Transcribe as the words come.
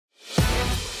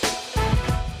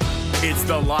It's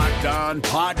the Locked On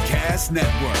Podcast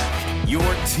Network, your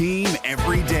team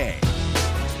every day.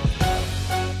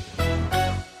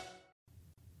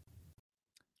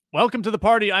 Welcome to the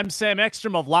party. I'm Sam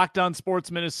Ekstrom of Locked On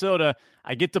Sports Minnesota.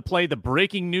 I get to play the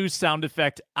breaking news sound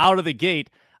effect out of the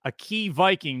gate, a key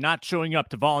Viking not showing up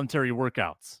to voluntary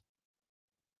workouts.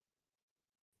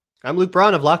 I'm Luke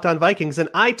Braun of Locked On Vikings, and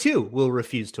I too will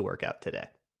refuse to work out today.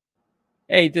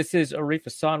 Hey, this is Arif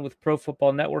Hassan with Pro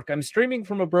Football Network. I'm streaming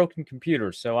from a broken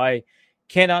computer, so I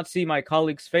cannot see my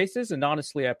colleagues' faces, and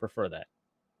honestly, I prefer that.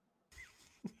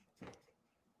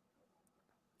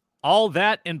 All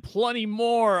that and plenty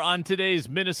more on today's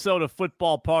Minnesota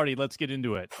football party. Let's get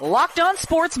into it. Locked On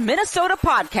Sports Minnesota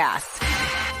podcast.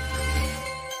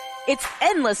 It's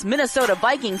endless Minnesota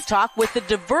Vikings talk with the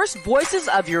diverse voices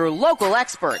of your local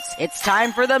experts. It's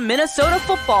time for the Minnesota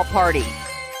football party.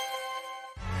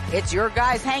 It's your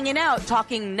guys hanging out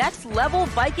talking next level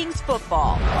Vikings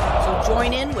football. So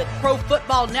join in with Pro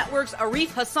Football Network's Arif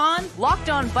Hassan, Locked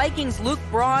On Vikings Luke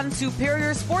Braun,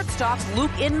 Superior Sports Talk's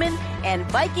Luke Inman, and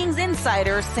Vikings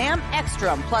insider Sam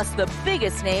Ekstrom, plus the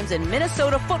biggest names in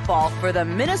Minnesota football for the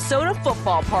Minnesota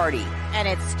football party. And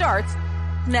it starts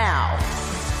now.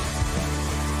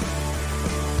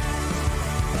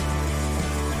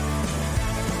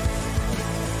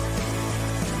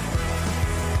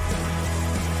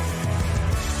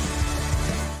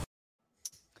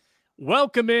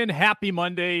 Welcome in. Happy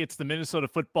Monday. It's the Minnesota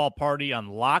football party on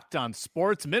Locked On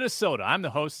Sports Minnesota. I'm the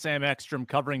host, Sam Ekstrom,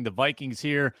 covering the Vikings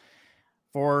here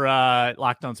for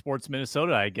Locked On Sports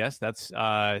Minnesota, I guess. That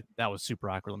was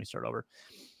super awkward. Let me start over.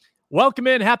 Welcome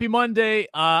in. Happy Monday.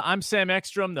 I'm Sam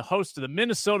Ekstrom, the host of the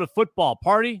Minnesota football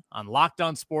party on Locked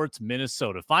On Sports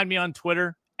Minnesota. Find me on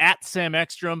Twitter, at Sam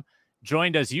Ekstrom.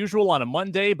 Joined as usual on a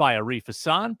Monday by Arif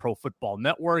Hassan, Pro Football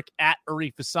Network, at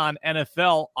Arif Hassan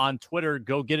NFL on Twitter.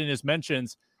 Go get in his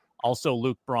mentions. Also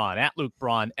Luke Braun, at Luke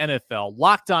Braun NFL,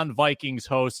 Locked On Vikings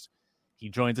host. He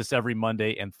joins us every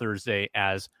Monday and Thursday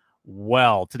as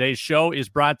well. Today's show is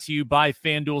brought to you by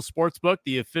FanDuel Sportsbook,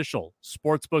 the official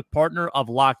sportsbook partner of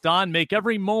Locked On. Make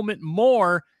every moment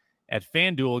more at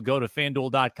FanDuel. Go to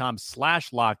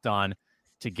FanDuel.com/Locked On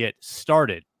to get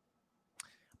started.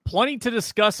 Plenty to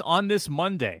discuss on this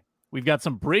Monday. We've got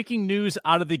some breaking news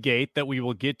out of the gate that we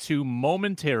will get to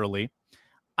momentarily.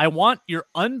 I want your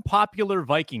unpopular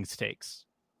Vikings takes.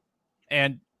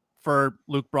 And for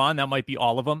Luke Braun, that might be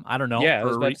all of them. I don't know. Yeah, I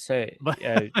was about to say.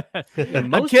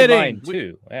 I'm kidding.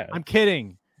 Too. Yeah. I'm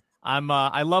kidding.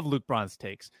 I love Luke Braun's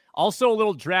takes. Also, a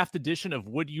little draft edition of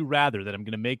Would You Rather that I'm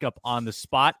going to make up on the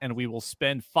spot, and we will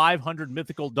spend $500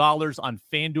 mythical dollars on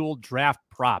FanDuel draft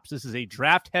props. This is a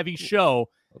draft-heavy show.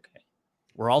 Okay.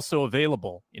 We're also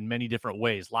available in many different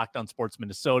ways. Locked On Sports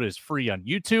Minnesota is free on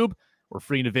YouTube. We're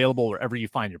free and available wherever you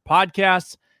find your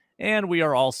podcasts. And we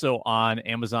are also on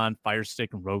Amazon Fire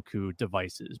Stick and Roku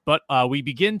devices. But we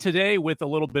begin today with a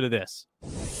little bit of this.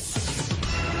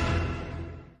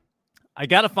 I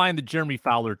got to find the Jeremy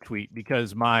Fowler tweet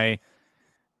because my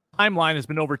timeline has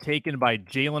been overtaken by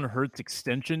Jalen Hurts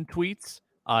extension tweets.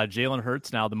 Jalen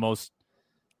Hurts, now the most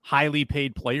highly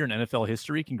paid player in NFL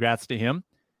history. Congrats to him.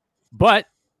 But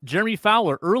Jeremy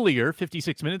Fowler earlier,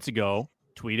 56 minutes ago,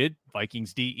 tweeted,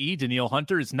 Vikings DE Danielle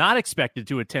Hunter is not expected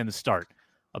to attend the start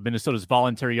of Minnesota's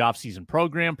voluntary offseason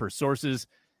program. Per sources,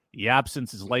 the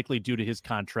absence is likely due to his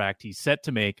contract. He's set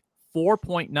to make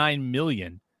 $4.9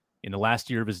 million in the last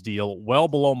year of his deal, well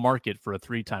below market for a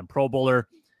three-time Pro Bowler.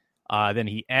 Then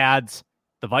he adds,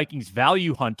 the Vikings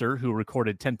value Hunter, who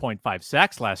recorded 10.5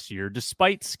 sacks last year,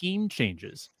 despite scheme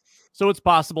changes. So it's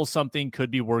possible something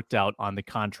could be worked out on the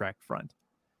contract front.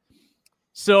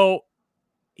 So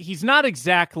he's not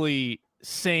exactly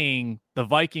saying the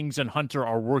Vikings and Hunter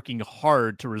are working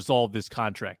hard to resolve this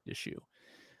contract issue.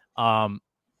 And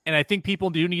I think people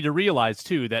do need to realize,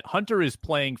 too, that Hunter is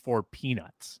playing for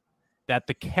peanuts, that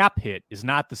the cap hit is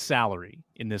not the salary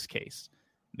in this case.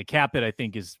 The cap hit, I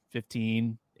think, is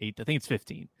 15. I think it's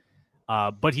 15.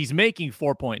 But he's making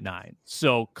 4.9.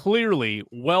 So clearly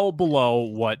well below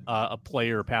what a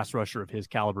player, a pass rusher of his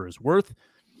caliber is worth.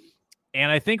 And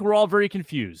I think we're all very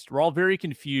confused. We're all very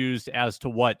confused as to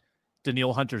what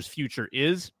Danielle Hunter's future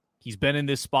is. He's been in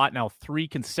this spot now 3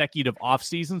 consecutive off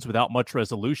seasons without much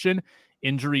resolution.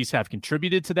 Injuries have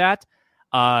contributed to that.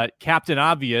 Captain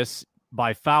Obvious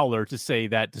by Fowler to say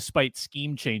that despite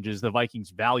scheme changes, the Vikings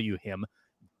value him.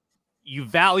 You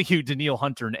value Danielle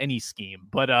Hunter in any scheme.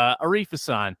 But Arif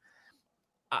Hassan,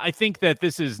 I think that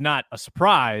this is not a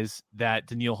surprise that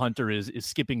Danielle Hunter is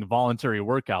skipping voluntary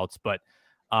workouts. But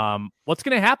what's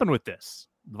going to happen with this?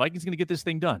 The Vikings going to get this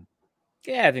thing done?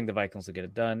 Yeah, I think the Vikings will get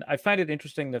it done. I find it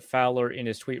interesting that Fowler in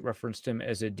his tweet referenced him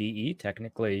as a DE.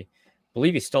 Technically,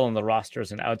 believe he's still on the roster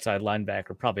as an outside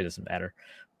linebacker. Probably doesn't matter,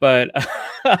 but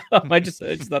I just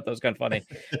thought that was kind of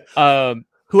funny.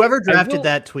 Whoever drafted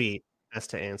that tweet has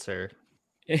to answer.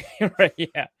 Right?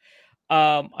 Yeah.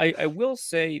 I will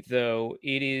say though,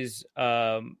 it is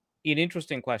an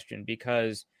interesting question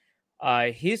because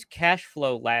his cash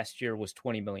flow last year was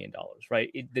 $20 million.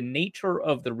 Right? The nature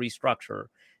of the restructure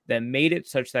that made it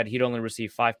such that he'd only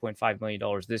receive $5.5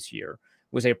 million this year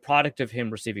was a product of him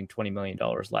receiving $20 million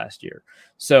last year.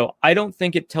 So I don't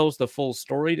think it tells the full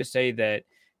story to say that,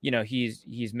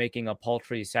 he's making a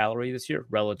paltry salary this year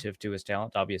relative to his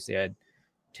talent. Obviously, I'd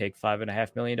take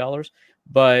 $5.5 million.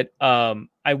 But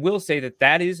I will say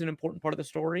that is an important part of the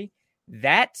story.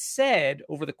 That said,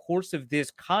 over the course of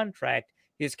this contract,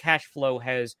 his cash flow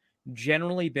has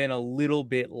generally been a little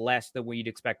bit less than what you'd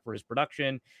expect for his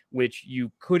production, which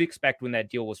you could expect when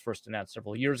that deal was first announced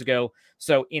several years ago.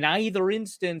 So in either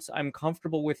instance, I'm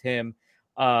comfortable with him,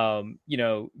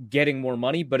 getting more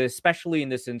money, but especially in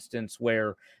this instance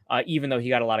where even though he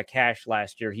got a lot of cash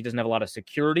last year, he doesn't have a lot of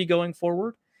security going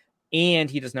forward,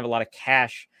 and he doesn't have a lot of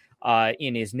cash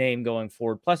in his name going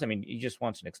forward. Plus, I mean, he just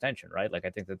wants an extension, right? Like,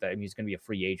 I think that he's going to be a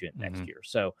free agent next year.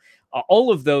 So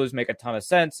all of those make a ton of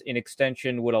sense. An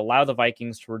extension would allow the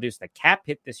Vikings to reduce the cap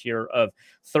hit this year of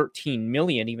 $13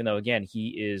 million, even though, again, he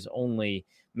is only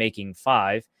making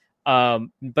 $5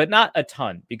 million, but not a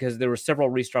ton because there were several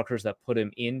restructures that put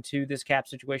him into this cap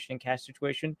situation and cash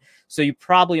situation. So you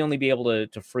probably only be able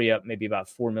to free up maybe about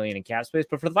 $4 million in cap space.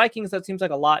 But for the Vikings, that seems like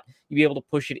a lot. You'd be able to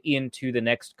push it into the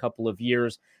next couple of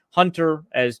years. Hunter,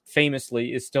 as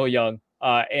famously, is still young,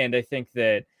 and I think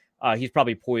that he's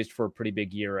probably poised for a pretty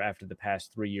big year after the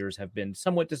past 3 years have been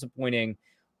somewhat disappointing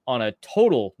on a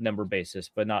total number basis,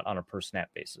 but not on a per snap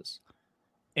basis.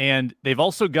 And they've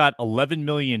also got 11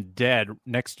 million dead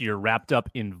next year wrapped up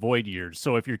in void years.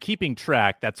 So if you're keeping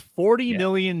track, that's 40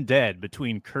 million dead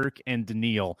between Kirk and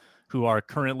Danielle, who are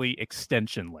currently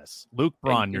extensionless. Luke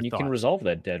Braun, and your you thoughts? Can resolve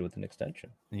that dead with an extension.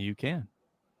 You can.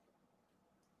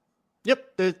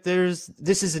 Yep,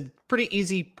 this is a pretty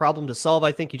easy problem to solve.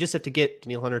 I think you just have to get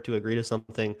Danielle Hunter to agree to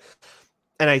something.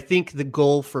 And I think the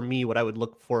goal for me, what I would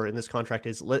look for in this contract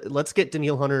is let's get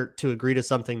Danielle Hunter to agree to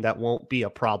something that won't be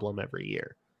a problem every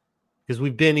year. Because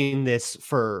we've been in this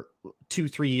for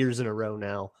 2-3 years in a row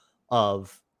now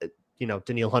of,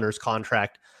 Danielle Hunter's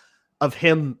contract, of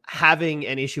him having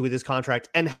an issue with his contract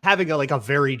and having a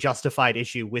very justified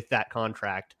issue with that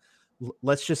contract.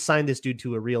 Let's just sign this dude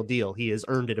to a real deal. He has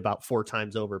earned it about 4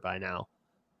 times over by now.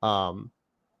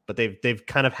 But they've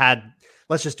kind of had,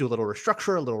 let's just do a little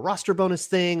restructure, a little roster bonus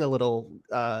thing, a little,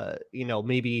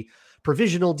 maybe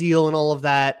provisional deal and all of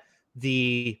that.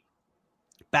 The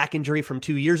back injury from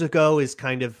 2 years ago is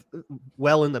kind of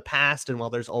well in the past. And while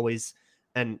there's always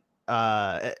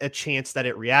a chance that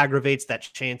it re-aggravates, that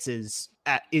chance is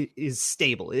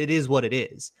stable. It is what it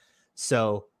is.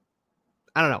 So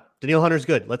I don't know. Danielle Hunter's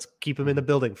good. Let's keep him in the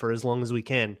building for as long as we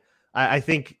can. I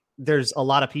think there's a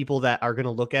lot of people that are going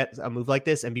to look at a move like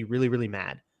this and be really, really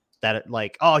mad that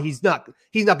he's not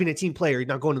being a team player. He's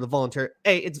not going to the voluntary.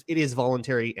 Hey, it is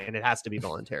voluntary and it has to be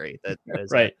voluntary. That is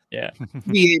right. Yeah.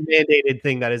 The mandated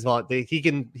thing that is voluntary. He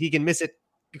can miss it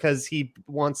because he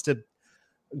wants to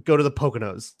go to the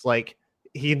Poconos. Like,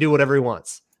 he can do whatever he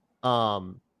wants.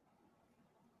 And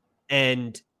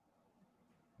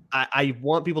I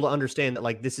want people to understand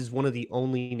that this is one of the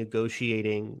only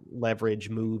negotiating leverage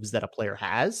moves that a player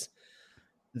has.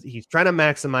 He's trying to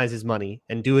maximize his money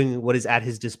and doing what is at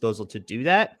his disposal to do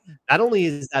that. Not only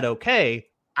is that okay,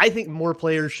 I think more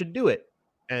players should do it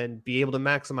and be able to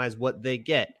maximize what they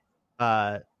get.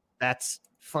 That's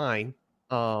fine.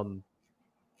 But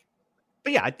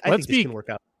yeah, I think this can work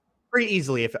out pretty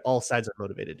easily if all sides are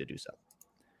motivated to do so.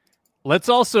 Let's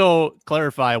also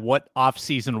clarify what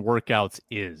off-season workouts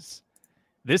is.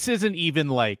 This isn't even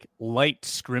light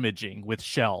scrimmaging with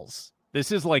shells.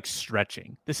 This is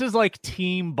stretching. This is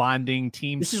team bonding,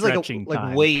 this stretching is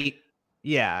time. Weight.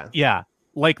 Yeah. Yeah.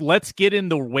 Let's get in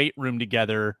the weight room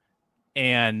together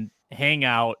and hang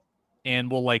out,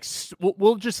 and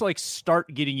we'll just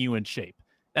start getting you in shape.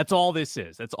 That's all this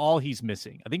is. That's all he's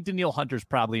missing. I think Danielle Hunter's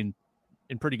probably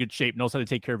in pretty good shape, knows how to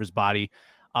take care of his body.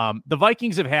 The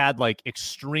Vikings have had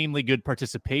extremely good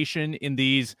participation in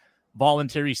these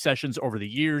voluntary sessions over the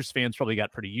years. Fans probably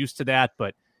got pretty used to that,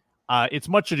 but it's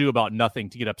much ado about nothing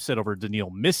to get upset over Danielle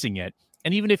missing it.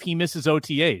 And even if he misses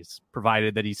OTAs,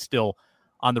 provided that he's still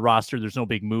on the roster, there's no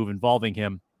big move involving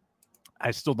him,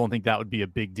 I still don't think that would be a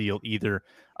big deal either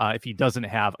if he doesn't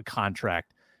have a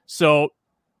contract. So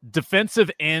defensive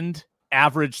end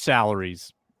average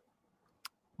salaries: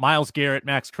 Myles Garrett,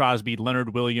 Max Crosby,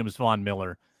 Leonard Williams, Von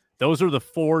Miller. Those are the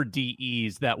 4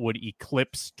 DEs that would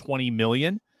eclipse 20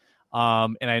 million.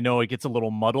 And I know it gets a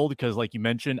little muddled because, like you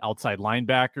mentioned, outside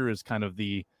linebacker is kind of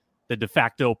the de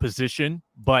facto position.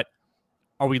 But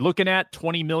are we looking at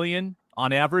 20 million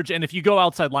on average? And if you go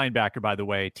outside linebacker, by the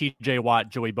way, TJ Watt,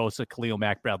 Joey Bosa, Khalil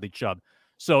Mack, Bradley Chubb.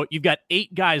 So you've got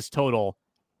 8 guys total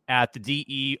at the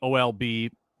DE, OLB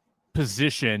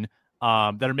position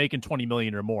that are making 20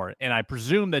 million or more. And I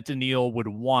presume that Danielle would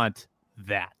want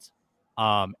that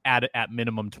at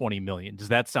minimum 20 million. Does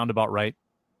that sound about right?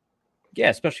 Yeah,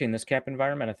 especially in this cap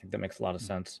environment, I think that makes a lot of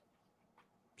sense.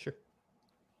 Sure.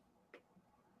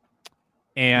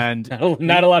 And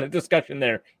not a lot of discussion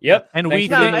there. Yep. And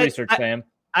Thanks for doing the research, Sam.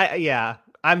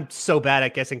 I'm so bad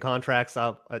at guessing contracts.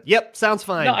 Yep, sounds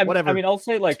fine. No, whatever. I mean, I'll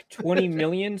say like 20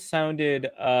 million sounded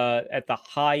at the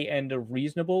high end of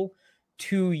reasonable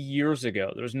 2 years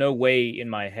ago. There's no way in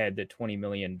my head that 20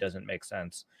 million doesn't make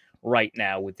sense right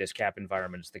now with this cap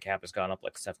environment. The cap has gone up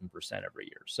like 7% every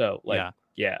year. So yeah.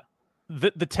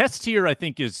 The test here, I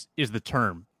think, is the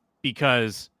term,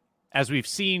 because as we've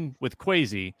seen with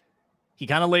Kwesi, he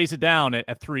kind of lays it down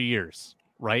at 3 years,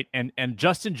 right? And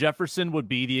Justin Jefferson would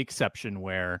be the exception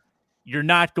where you're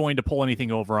not going to pull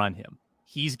anything over on him.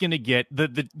 He's going to get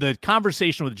the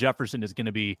conversation with Jefferson is going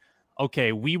to be,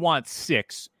 okay, we want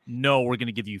 6. No, we're going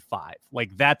to give you 5.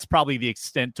 Like, that's probably the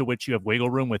extent to which you have wiggle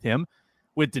room with him.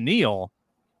 With Danielle,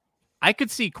 I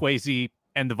could see Kwesi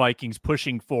and the Vikings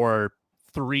pushing for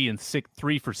 3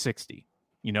 for 60.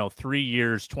 3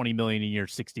 years, 20 million a year,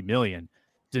 60 million.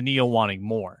 Danielle wanting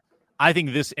more. I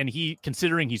think this, and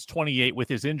considering he's 28 with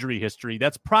his injury history,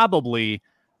 that's probably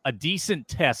a decent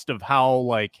test of how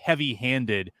like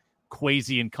heavy-handed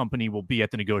Kwesi and company will be at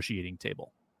the negotiating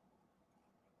table.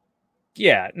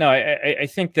 Yeah, no, I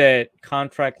think that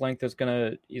contract length is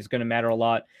gonna matter a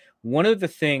lot. One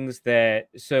thing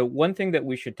that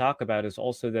we should talk about is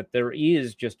also that there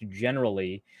is just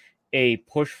generally a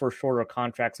push for shorter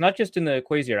contracts, not just in the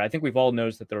Kwesi era. I think we've all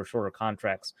noticed that there are shorter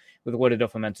contracts with what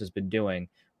Adolfo has been doing.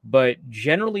 But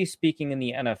generally speaking in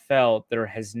the NFL, there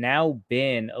has now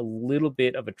been a little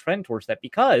bit of a trend towards that,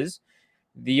 because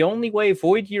the only way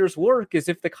void years work is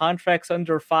if the contract's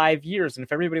under 5 years. And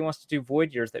if everybody wants to do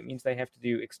void years, that means they have to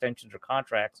do extensions or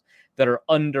contracts that are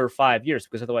under 5 years,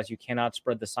 because otherwise you cannot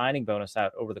spread the signing bonus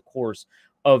out over the course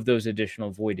of those additional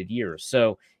voided years.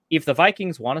 So if the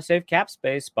Vikings want to save cap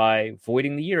space by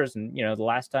voiding the years, and the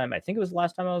last time I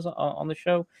was on the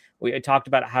show, I talked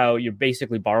about how you're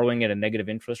basically borrowing at a negative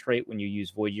interest rate when you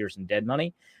use void years and dead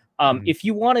money. If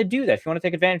you want to do that, if you want to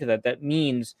take advantage of that, that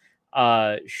means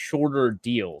shorter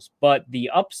deals. But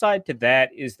the upside to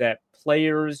that is that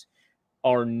players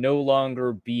are no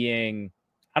longer being,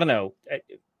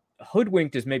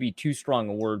 hoodwinked is maybe too strong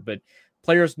a word, but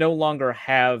players no longer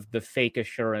have the fake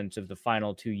assurance of the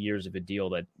final 2 years of a deal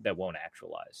that won't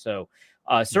actualize. So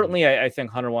certainly I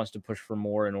think Hunter wants to push for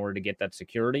more in order to get that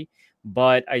security.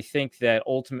 But I think that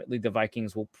ultimately the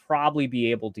Vikings will probably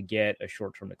be able to get a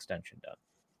short-term extension done.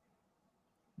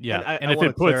 Yeah. And I want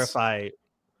to clarify.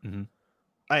 Mm-hmm.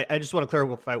 I just want to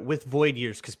clarify with void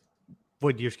years, because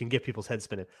void years can get people's heads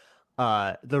spinning.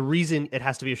 The reason it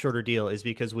has to be a shorter deal is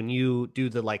because when you do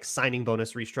the signing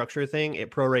bonus restructure thing, it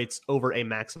prorates over a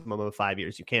maximum of 5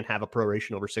 years. You can't have a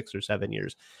proration over 6 or 7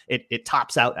 years. It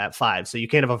tops out at 5. So you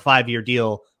can't have a 5-year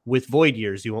deal with void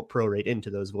years. You won't prorate into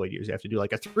those void years. You have to do a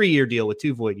 3-year deal with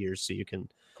 2 void years so you can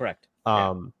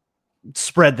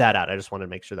spread that out. I just wanted to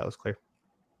make sure that was clear.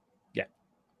 Yeah.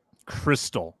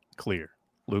 Crystal clear.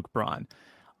 Luke Braun.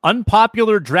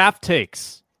 Unpopular draft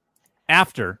takes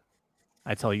after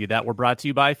I tell you that we're brought to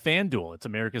you by FanDuel. It's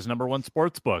America's #1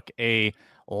 sportsbook, a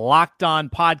Locked On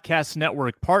Podcast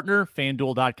Network partner,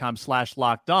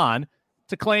 FanDuel.com/LockedOn,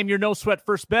 to claim your no sweat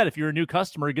first bet. If you're a new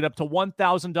customer, get up to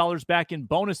 $1,000 back in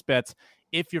bonus bets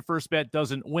if your first bet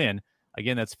doesn't win.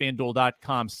 Again, that's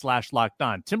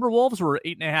FanDuel.com/LockedOn. Timberwolves were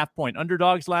 8.5-point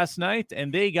underdogs last night,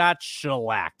 and they got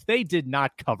shellacked. They did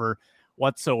not cover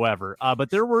whatsoever. But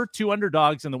there were 2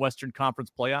 underdogs in the Western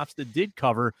Conference playoffs that did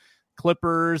cover.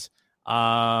 Clippers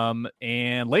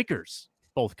and Lakers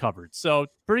both covered. So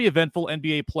pretty eventful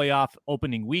NBA playoff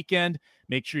opening weekend.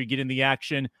 Make sure you get in the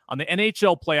action on the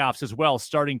NHL playoffs as well,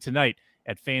 starting tonight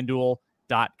at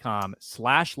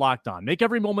FanDuel.com/LockedOn. Make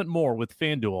every moment more with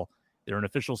FanDuel. They're an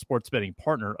official sports betting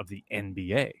partner of the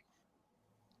NBA.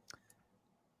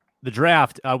 The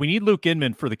draft, we need Luke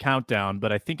Inman for the countdown,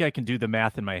 but I think I can do the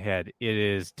math in my head. It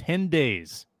is 10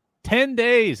 days. 10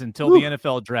 days until the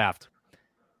NFL draft.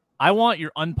 I want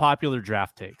your unpopular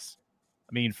draft takes.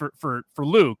 I mean, for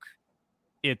Luke,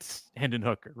 it's Hendon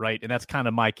Hooker, right? And that's kind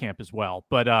of my camp as well.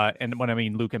 But and when I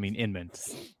mean Luke, I mean Inman.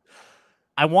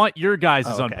 I want your guys'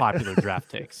 okay. unpopular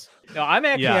draft takes. No, I'm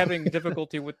actually having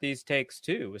difficulty with these takes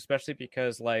too, especially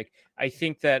because like I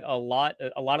think that a lot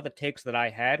of the takes that I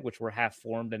had, which were half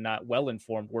formed and not well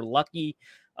informed, were luckily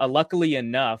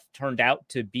enough turned out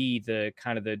to be the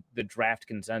kind of the draft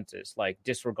consensus, like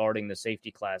disregarding the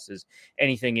safety classes,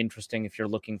 anything interesting if you're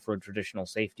looking for a traditional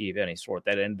safety of any sort.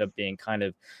 That ended up being kind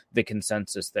of the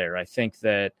consensus there. I think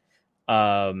that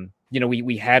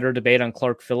we had our debate on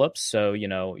Clark Phillips, so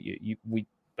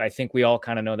I think we all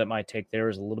kind of know that my take there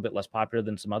is a little bit less popular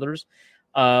than some others.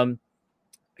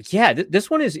 This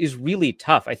one is really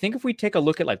tough. I think if we take a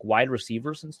look at like wide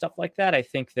receivers and stuff like that, I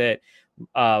think that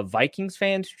Vikings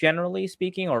fans, generally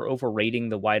speaking, are overrating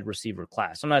the wide receiver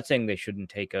class. I'm not saying they shouldn't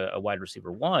take a wide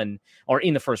receiver one or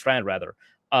in the first round, rather.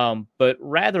 But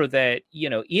rather that,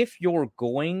 if you're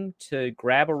going to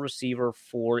grab a receiver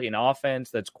for an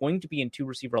offense that's going to be in two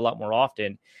receiver a lot more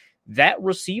often, that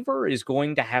receiver is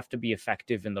going to have to be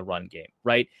effective in the run game,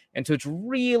 right? And so it's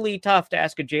really tough to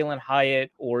ask a Jalen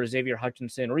Hyatt or Xavier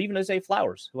Hutchinson or even a Zay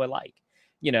Flowers, who I like,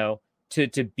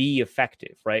 to be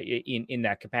effective, right, in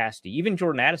that capacity. Even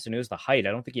Jordan Addison, who's the height.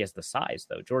 I don't think he has the size,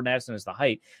 though. Jordan Addison is the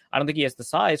height. I don't think he has the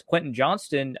size. Quentin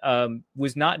Johnston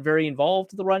was not very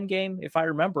involved in the run game, if I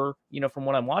remember, from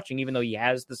what I'm watching, even though he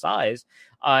has the size.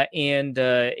 And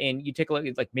you take a look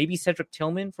at like maybe Cedric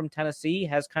Tillman from Tennessee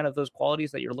has kind of those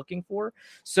qualities that you're looking for.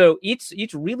 So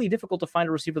it's really difficult to find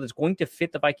a receiver that's going to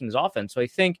fit the Vikings offense. So I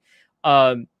think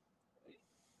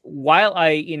while I,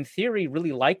 in theory,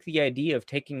 really like the idea of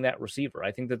taking that receiver,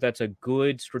 I think that that's a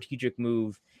good strategic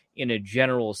move in a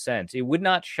general sense. It would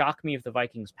not shock me if the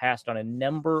Vikings passed on a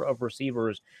number of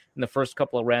receivers in the first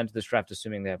couple of rounds of this draft,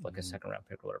 assuming they have like a second round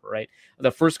pick or whatever, right?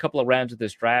 The first couple of rounds of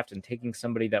this draft and taking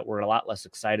somebody that we're a lot less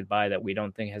excited by, that we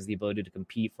don't think has the ability to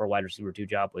compete for a wide receiver 2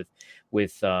 job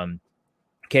with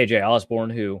KJ Osborne,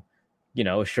 who,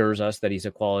 assures us that he's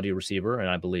a quality receiver,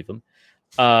 and I believe him.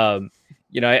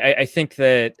 I think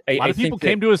that a lot of people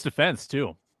came to his defense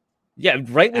too. Yeah,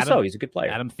 rightly so. He's a good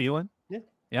player. Adam Thielen.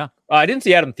 Yeah. I didn't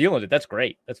see Adam Thielen. That's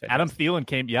great. That's fantastic. Adam Thielen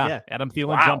came. Yeah. Adam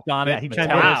Thielen jumped on it. He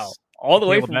all the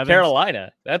way from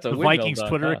Carolina. That's the Vikings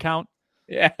Twitter account.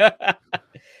 Yeah.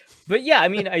 But yeah, I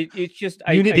mean, it's just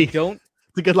Unity. I don't.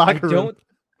 It's a good locker room.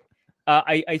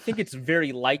 I think it's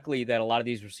very likely that a lot of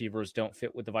these receivers don't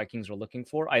fit what the Vikings are looking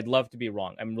for. I'd love to be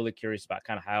wrong. I'm really curious about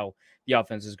kind of how the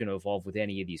offense is going to evolve with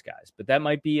any of these guys, but that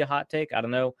might be a hot take. I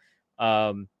don't know.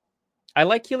 I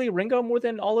like Keely Ringo more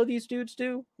than all of these dudes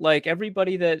do. Like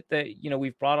everybody that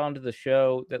we've brought onto the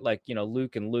show, that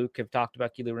Luke and Luke have talked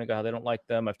about Keely Ringo, how they don't like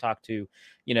them. I've talked to,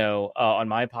 on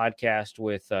my podcast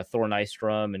with Thor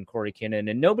Nystrom and Corey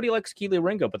Kinnan, and nobody likes Keely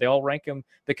Ringo, but they all rank him.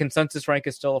 The consensus rank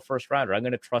is still a first rounder. I'm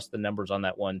going to trust the numbers on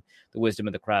that one, the wisdom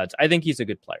of the crowds. I think he's a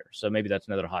good player. So maybe that's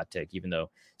another hot take, even though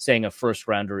saying a first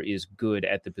rounder is good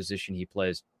at the position he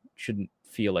plays shouldn't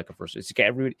feel like a first. It's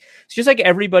just like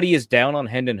everybody is down on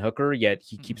Hendon Hooker, yet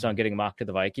he keeps on getting mocked to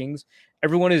the Vikings.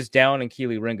 Everyone is down on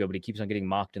Keely Ringo, but he keeps on getting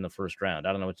mocked in the first round.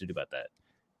 I don't know what to do about that.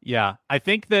 Yeah, I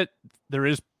think that there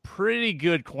is pretty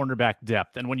good cornerback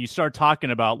depth. And when you start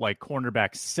talking about like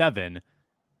cornerback 7,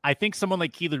 I think someone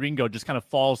like Keely Ringo just kind of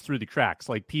falls through the cracks.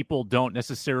 Like people don't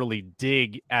necessarily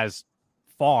dig as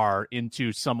far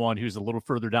into someone who's a little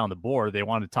further down the board. They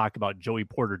want to talk about Joey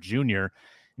Porter Jr.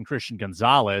 and Christian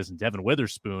Gonzalez and Devin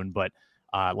Witherspoon, but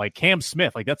like Cam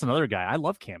Smith, like that's another guy. I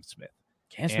love Cam Smith.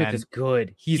 Cam Smith is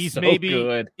good. He's so maybe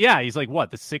good. Yeah, he's like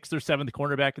the 6th or 7th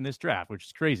cornerback in this draft, which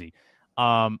is crazy.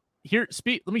 Let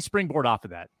me springboard off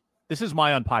of that. This is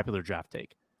my unpopular draft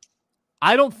take.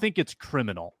 I don't think it's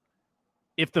criminal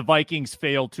if the Vikings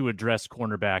fail to address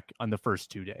cornerback on the first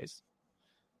 2 days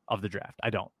of the draft. I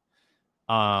don't.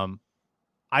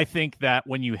 I think that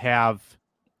when you have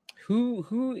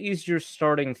who is your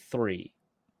starting 3?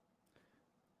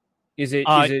 Is it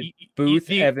Booth,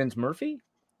 Evans, Murphy?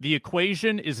 The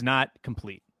equation is not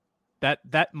complete.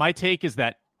 That my take is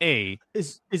that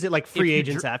is it like free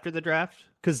agents after the draft?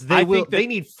 Because they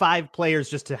need 5 players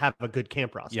just to have a good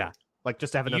camp roster. Yeah, like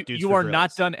just to have enough dudes. You are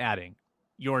not done adding.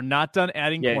 You are not done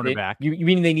adding cornerback. You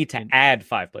mean they need to add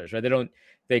 5 players, right?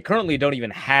 They currently don't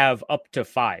even have up to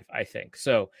 5. I think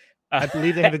so. I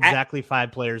believe they have exactly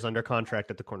 5 players under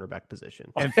contract at the cornerback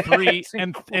position, and 3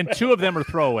 and 2 of them are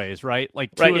throwaways, right?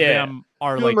 Like 2 of them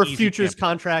are like futures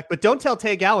contract. But don't tell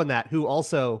Tay Gowan that, who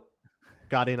also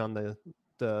got in on the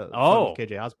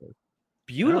KJ Osborne.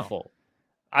 Beautiful.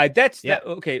 Oh.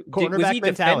 Okay. Was he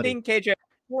defending KJ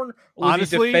Osborne, or was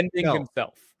he defending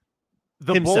himself?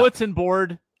 The bulletin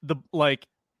board,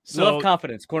 love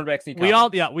confidence. Cornerbacks need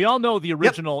confidence. We all know the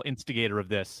original instigator of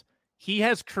this. He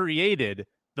has created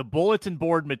the bulletin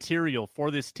board material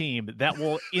for this team that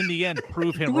will, in the end,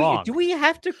 prove him wrong. Do we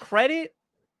have to credit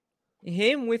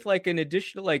him with like an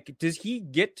additional, like, does he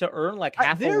get to earn like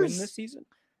half a win this season?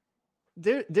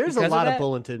 There's a lot of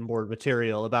bulletin board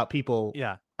material about people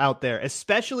out there,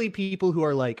 especially people who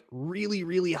are like really,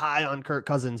 really high on Kirk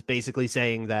Cousins, basically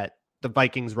saying that the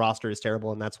Vikings roster is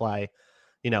terrible and that's why,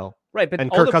 right. But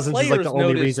and Kirk Cousins is like the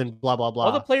only reason, blah, blah, blah.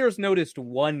 All the players noticed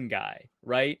one guy,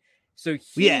 right? So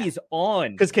he's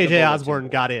on because KJ Osborne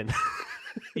got in.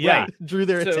 Drew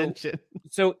their attention.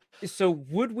 So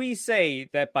would we say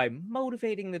that by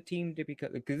motivating the team to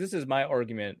because this is my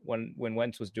argument when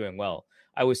Wentz was doing well,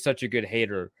 I was such a good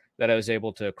hater that I was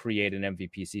able to create an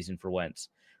MVP season for Wentz.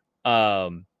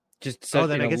 Just such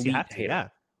then I guess you have to,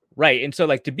 hater. Right. And so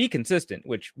like to be consistent,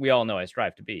 which we all know I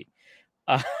strive to be,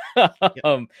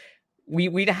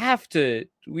 we'd have to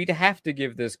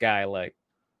give this guy like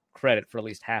credit for at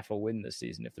least half a win this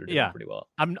season if they're doing pretty well.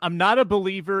 I'm not a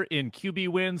believer in QB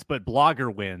wins, but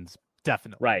blogger wins,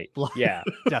 definitely. Right. Yeah.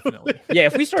 Definitely. Yeah,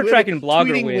 if we start tracking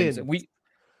blogger wins,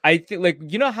 I think like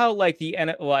how like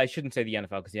I shouldn't say the NFL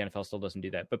because the NFL still doesn't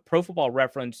do that, but Pro Football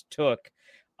Reference took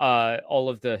all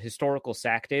of the historical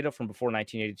sack data from before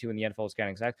 1982 and the NFL was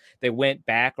counting sacks. They went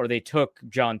back, or they took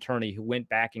John Turney, who went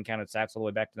back and counted sacks all the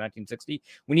way back to 1960.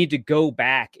 We need to go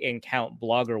back and count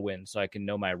blogger wins so I can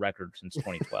know my record since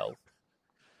 2012.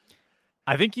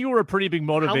 I think you were a pretty big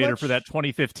motivator for that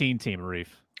 2015 team, Arif.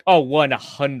 Oh,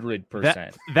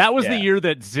 100%. That was the year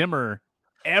that Zimmer,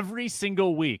 every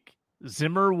single week,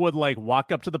 Zimmer would like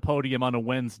walk up to the podium on a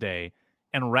Wednesday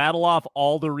and rattle off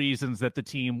all the reasons that the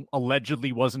team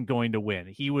allegedly wasn't going to win.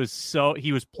 He was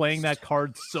playing that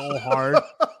card so hard.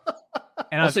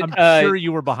 And I'm sure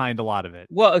you were behind a lot of it.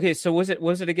 Well, okay, so was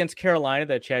it against Carolina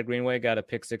that Chad Greenway got a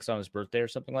pick six on his birthday or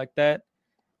something like that?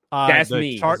 That's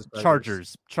me.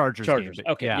 Chargers. Game.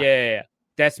 Okay, yeah.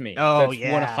 That's me. Oh,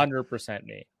 that's 100%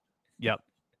 me. Yep.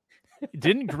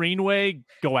 Didn't Greenway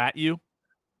go at you?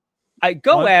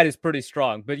 At is pretty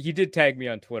strong, but he did tag me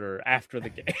on Twitter after the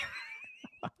game.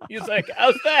 He was like,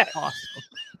 how's that? Awesome.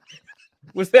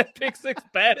 Was that pick six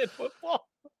bad at football?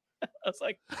 I was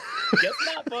like, guess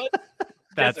not, bud.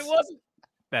 Guess it wasn't.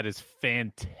 That is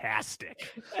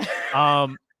fantastic.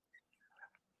 Man,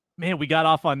 we got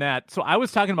off on that. So I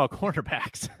was talking about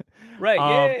cornerbacks.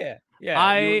 Right,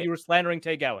 yeah. You were slandering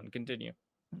Tay Gowan. Continue.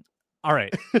 All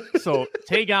right. So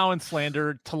Tay Gowan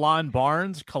slandered Kalan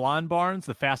Barnes,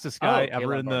 the fastest guy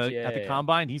ever at the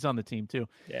combine. He's on the team too.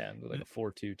 Yeah, like a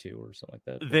 4.22 or something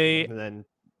like that.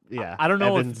 I don't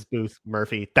know Evans, Booth,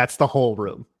 Murphy. That's the whole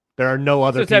room. There are no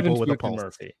other people Evans, with Booth, a pulse.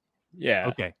 Murphy. Yeah.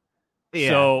 Okay. Yeah.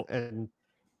 So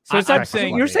it's not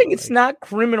saying you're saying it's not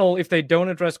criminal if they don't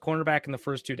address cornerback in the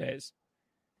first 2 days.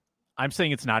 I'm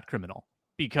saying it's not criminal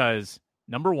because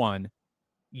number one,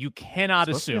 you cannot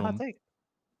assume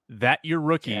that your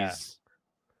rookies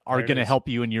are going to help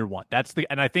you in year one.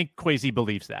 And I think Kwesi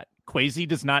believes that. Kwesi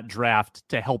does not draft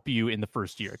to help you in the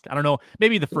first year. I don't know,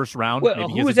 maybe the first round. Well,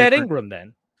 who was Ed Ingram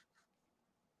then?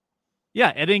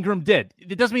 Yeah, Ed Ingram did.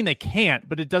 It doesn't mean they can't,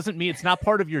 but it doesn't mean it's not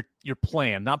part of your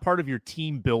plan, not part of your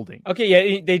team building. Okay,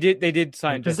 yeah, they did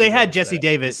sign because they had Jesse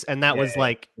Davis, and that was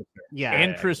like,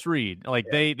 and Chris Reed. Like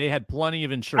they had plenty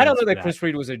of insurance. I don't know that Chris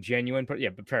Reed was a genuine, but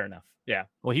fair enough. Yeah.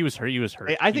 Well, he was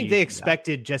hurt. I think they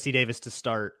expected Jesse Davis to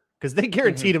start because they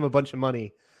guaranteed him a bunch of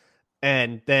money,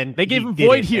 and then they gave him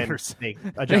void years.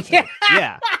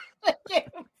 Yeah.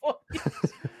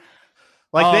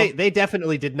 Like they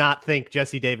definitely did not think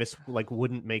Jesse Davis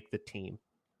wouldn't make the team.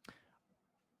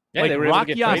 Yeah, they were Rock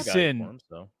Ya-Sin,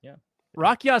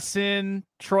 Rock Ya-Sin,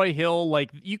 Troy Hill,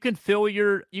 you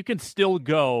can still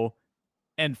go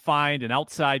and find an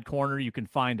outside corner. You can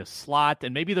find a slot,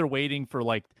 and maybe they're waiting for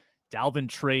Dalvin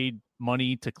trade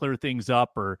money to clear things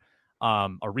up, or a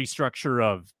restructure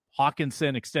of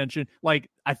Hawkinson extension.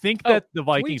 I think that the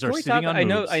Vikings are sitting on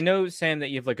moves. I know, Sam,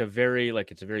 that you have a very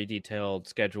it's a very detailed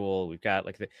schedule. We've got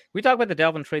we talk about the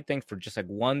Dalvin trade thing for just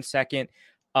 1 second.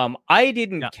 I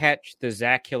didn't catch the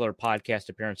Zach Hiller podcast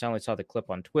appearance. I only saw the clip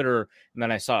on Twitter, and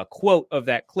then I saw a quote of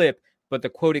that clip, but the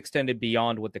quote extended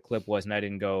beyond what the clip was, and I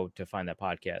didn't go to find that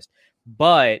podcast.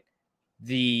 But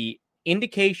the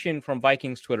indication from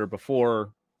Vikings Twitter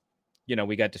before,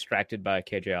 we got distracted by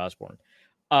KJ Osborne,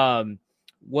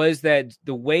 was that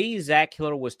the way Zach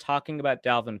Hiller was talking about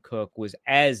Dalvin Cook was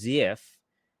as if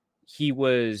he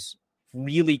was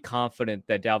really confident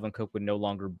that Dalvin Cook would no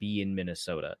longer be in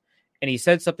Minnesota. And he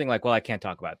said something like, well, I can't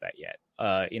talk about that yet,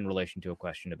 in relation to a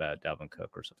question about Dalvin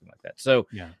Cook or something like that. So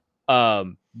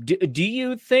do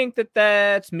you think that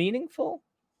that's meaningful?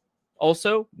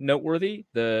 Also noteworthy,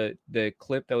 the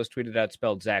clip that was tweeted out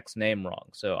spelled Zach's name wrong.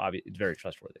 So obviously it's very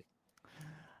trustworthy.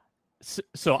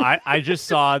 So I just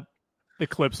saw the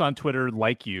clips on Twitter,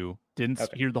 like you didn't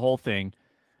hear the whole thing.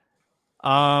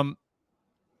 So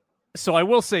I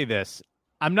will say this: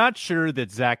 I'm not sure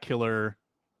that Zach Killer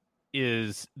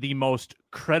is the most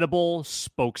credible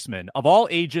spokesman of all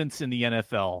agents in the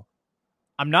NFL.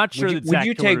 I'm not sure that Zach Would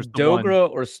you Killer take Dogra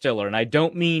or Stiller? And I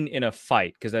don't mean in a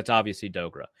fight, because that's obviously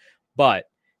Dogra. But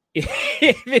if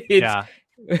it's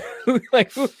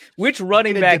like which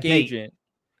running back agent?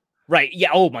 Right.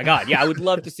 Yeah. Oh my God. Yeah. I would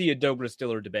love to see a Dogra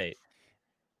Stiller debate.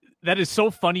 That is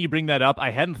so funny you bring that up.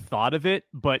 I hadn't thought of it,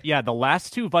 but yeah, the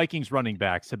last two Vikings running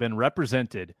backs have been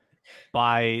represented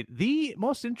by the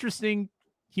most interesting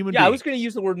human being. I was going to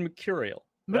use the word mercurial.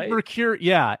 Right?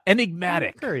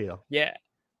 Enigmatic. Mercurial. Yeah.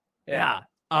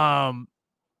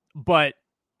 But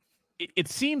it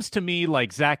seems to me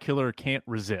like Zach Killer can't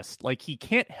resist. Like, he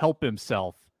can't help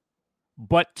himself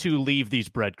but to leave these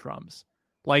breadcrumbs.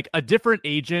 Like, a different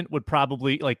agent would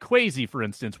probably, like Kwesi, for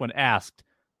instance, when asked,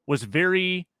 was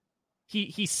very...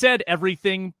 He said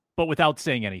everything, but without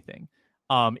saying anything,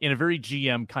 in a very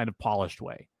GM kind of polislished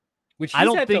way. Which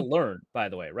he's had to learn, by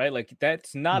the way, right? Like,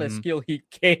 that's not a skill he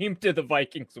came to the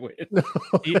Vikings with.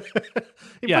 He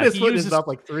put his foot in his mouth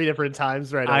like 3 different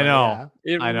times right away. I know.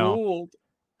 Yeah. It ruled.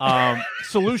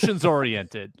 Solutions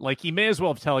oriented. Like, he may as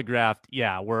well have telegraphed,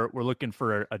 we're looking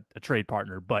for a trade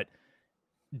partner. But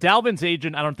Dalvin's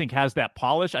agent, I don't think, has that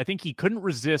polish. I think he couldn't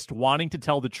resist wanting to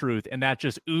tell the truth, and that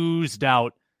just oozed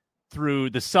out through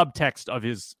the subtext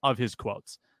of his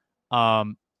quotes.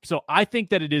 So I think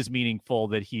that it is meaningful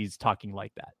that he's talking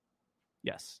like that.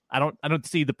 Yes. I don't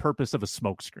see the purpose of a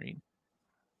smokescreen.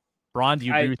 Braun, do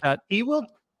you agree with that?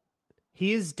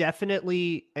 He is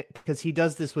definitely, because he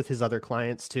does this with his other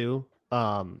clients too.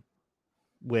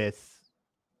 With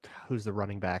who's the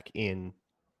running back in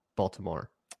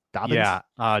Baltimore? Dobbins?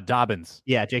 Yeah, Dobbins.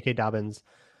 Yeah, J.K. Dobbins.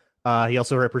 He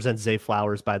also represents Zay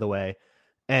Flowers, by the way.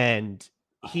 And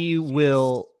he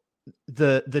will...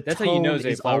 The That's tone how you know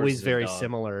is always very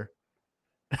similar.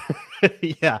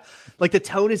 Yeah, like the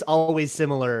tone is always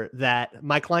similar. That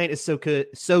my client is so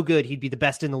good, he'd be the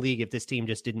best in the league if this team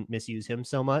just didn't misuse him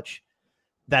so much.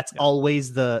 That's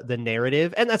always the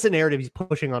narrative, and that's a narrative he's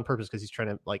pushing on purpose because he's trying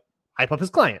to like hype up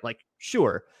his client. Like,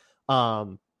 sure,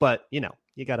 but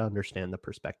you got to understand the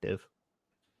perspective.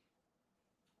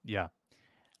 Yeah,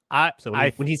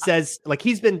 when he says, like,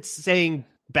 he's been saying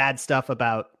bad stuff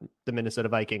about the Minnesota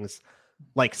Vikings,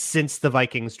 like, since the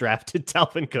Vikings drafted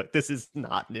Dalvin Cook. This is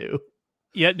not new.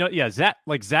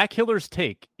 Zach Killer's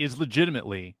take is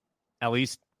legitimately, at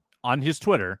least on his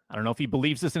Twitter, I don't know if he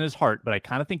believes this in his heart, but I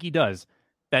kind of think he does,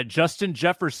 that Justin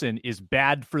Jefferson is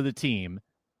bad for the team,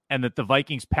 and that the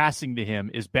Vikings passing to him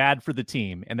is bad for the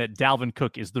team, and that Dalvin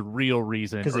Cook is the real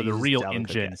reason, or the real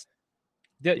engine.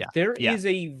 There is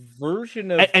a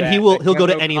version of and that he'll that go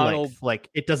to Kevin any O'Connell... length. Like,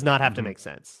 it does not have to make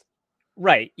sense.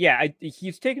 Right. Yeah.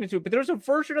 He's taken it to it, but there's a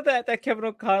version of that Kevin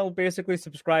O'Connell basically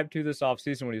subscribed to this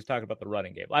offseason when he was talking about the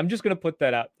running game. I'm just going to put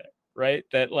that out there, right?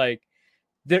 That, like,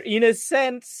 there, in a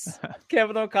sense,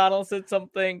 Kevin O'Connell said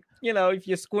something, if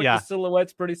you squint the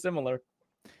silhouette's pretty similar.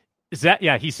 He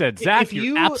said, Zach,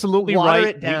 you're absolutely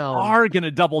right. We are going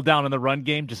to double down on the run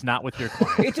game, just not with your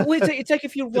client. It's like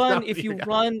if you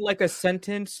run like a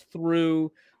sentence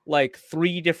through like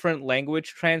 3 different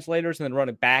language translators and then run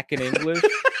it back in English.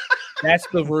 That's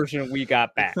the version we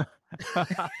got back.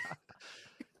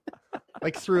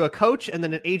 Like, through a coach and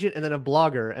then an agent and then a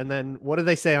blogger. And then what do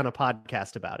they say on a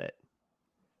podcast about it?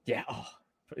 Yeah. Oh,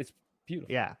 it's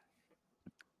beautiful. Yeah.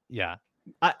 Yeah.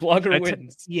 Blogger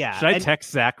wins. Yeah. Should I text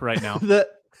Zach right now?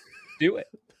 Do it.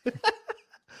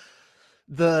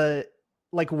 The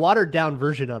like watered down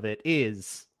version of it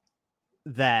is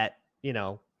that,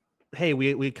 hey,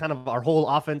 we kind of, our whole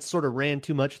offense sort of ran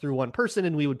too much through one person,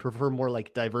 and we would prefer more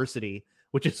like diversity,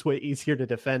 which is way easier to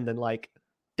defend than like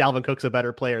Dalvin Cook's a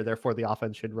better player, therefore the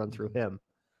offense should run through him.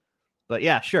 But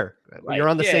yeah, sure. Right. You're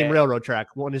on the same railroad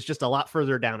track. One is just a lot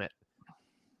further down it.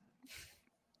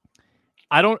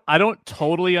 I don't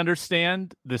totally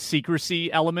understand the secrecy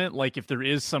element. Like, if there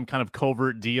is some kind of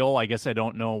covert deal, I guess I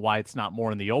don't know why it's not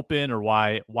more in the open, or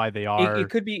why they are. It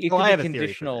could be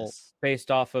conditional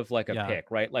based off of like a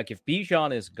pick, right? Like, if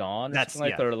Bijan is gone, So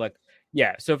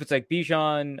if it's like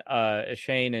Bijan,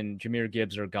 Shane, and Jahmyr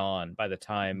Gibbs are gone by the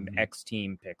time X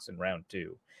team picks in round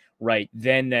 2, right?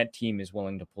 Then that team is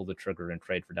willing to pull the trigger and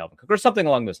trade for Dalvin Cook or something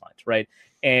along those lines, right?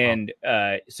 And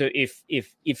so if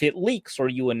it leaks, or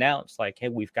you announce like, hey,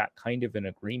 we've got kind of an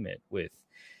agreement with,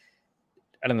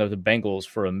 I don't know, the Bengals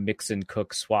for a Mixon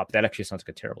Cook swap, that actually sounds like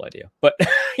a terrible idea. But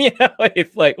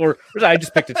if like, or I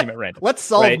just picked a team at random. Let's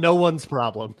solve no one's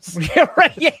problems. Yeah,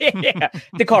 right. Yeah.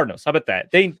 The Cardinals. How about that?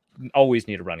 They always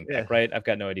need a running back, right? I've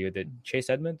got no idea that Chase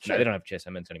Edmonds. No, they don't have Chase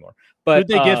Edmonds anymore. But who'd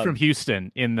they get from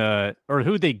Houston or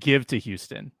who'd they give to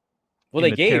Houston? Well,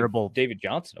 they gave David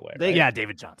Johnson away. Right? Yeah,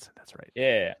 David Johnson. That's right.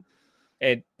 Yeah,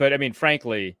 but I mean,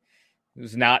 frankly, it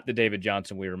was not the David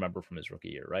Johnson we remember from his rookie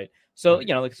year, right? So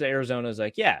like so Arizona's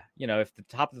like, if the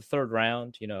top of the third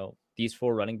round, these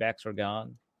 4 running backs are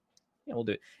gone, we'll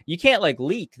do it. You can't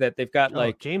leak that they've got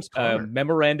James a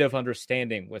memorandum of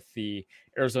understanding with the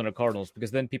Arizona Cardinals,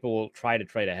 because then people will try to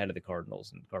trade ahead of the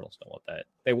Cardinals, and the Cardinals don't want that.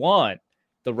 They want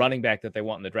the running back that they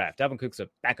want in the draft. Dalvin Cook's a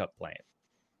backup plan.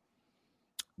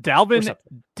 Dalvin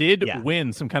did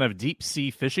win some kind of deep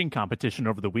sea fishing competition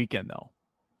over the weekend, though.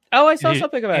 Oh, I saw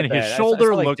something about that. And his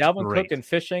shoulder looked Dalvin great. Cook and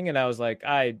fishing, and I was like,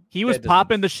 he was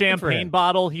popping the champagne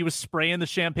bottle. He was spraying the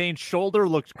champagne. Shoulder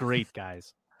looked great,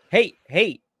 guys. Hey,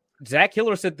 Zach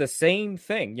Hiller said the same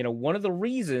thing. One of the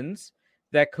reasons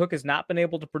that Cook has not been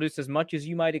able to produce as much as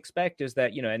you might expect is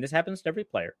that, and this happens to every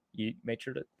player, you make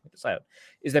sure to put this out,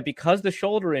 is that because the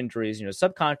shoulder injuries,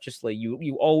 subconsciously,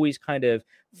 you always kind of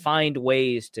find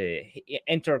ways to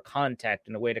enter contact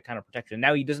in a way to kind of protect you. And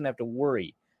now he doesn't have to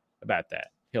worry about that,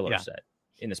 Hiller said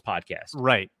in this podcast.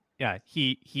 Right. Yeah.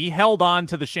 He held on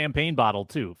to the champagne bottle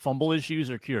too. Fumble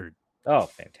issues are cured. Oh,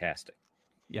 fantastic.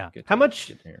 Yeah. How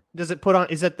much does it put on?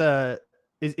 Is it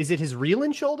is it his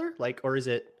reeling shoulder? Or is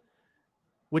it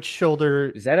which shoulder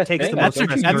is that takes thing? the most?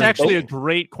 That's actually a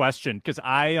great question, because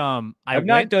I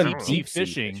went deep sea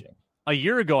fishing a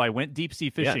year ago. I went deep sea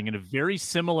fishing in a very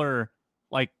similar,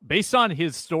 based on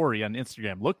his story on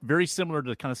Instagram, looked very similar to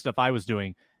the kind of stuff I was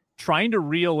doing. Trying to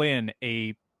reel in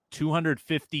a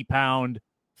 250-pound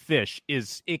fish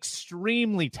is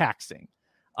extremely taxing.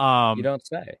 You don't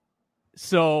say.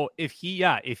 So if he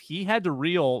had to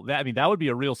reel that, that would be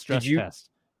a real stress test.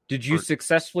 Did you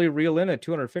successfully reel in a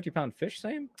 250-pound fish,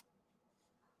 Sam?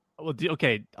 Well,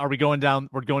 okay. Are we going down?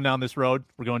 We're going down this road.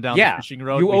 We're going down the fishing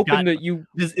road.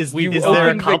 Is there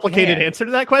a complicated answer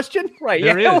to that question? Right.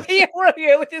 There is. With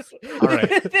this, all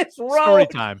right. This road. Story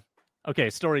time. Okay,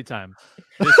 story time.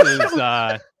 This is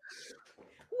what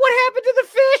happened to the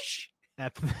fish?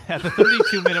 At the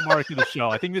 32-minute mark of the show.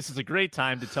 I think this is a great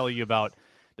time to tell you about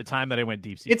the time that I went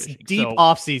deep sea fishing. It's deep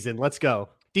off season. Let's go.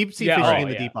 Deep sea fishing in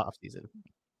the deep off season.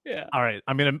 Yeah. All right.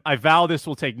 I vow this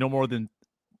will take no more than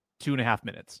 2.5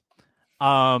 minutes.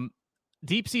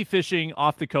 Deep sea fishing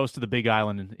off the coast of the Big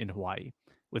Island in Hawaii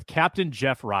with Captain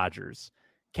Jeff Rogers.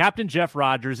 Captain Jeff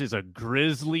Rogers is a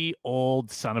grizzly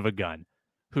old son of a gun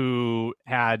who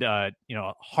had a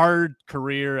hard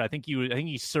career. I think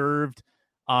he served.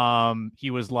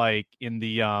 He was in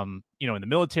the in the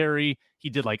military. He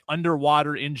did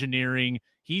underwater engineering.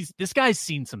 This guy's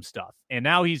seen some stuff, and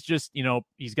now he's just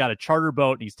he's got a charter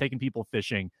boat and he's taking people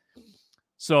fishing.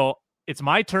 So it's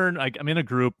my turn. I'm in a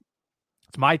group.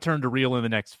 It's my turn to reel in the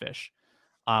next fish.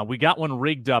 We got one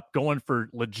rigged up, going for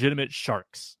legitimate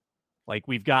sharks.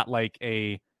 We've got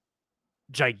a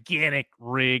gigantic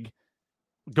rig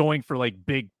going for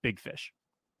big fish.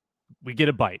 We get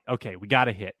a bite. Okay, we got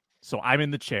a hit. So I'm in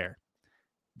the chair.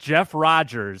 Jeff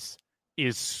Rogers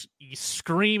is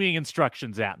screaming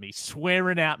instructions at me,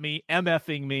 swearing at me,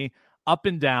 MFing me up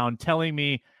and down, telling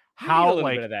me how a little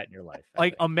bit of that in your life.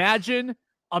 Imagine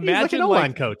an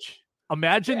O-line coach.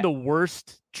 Imagine the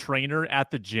worst trainer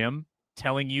at the gym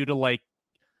telling you to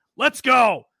let's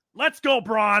go,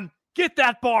 Braun, get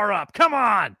that bar up, come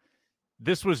on.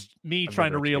 This was me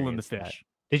trying to reel in the fish. That.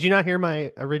 Did you not hear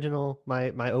my original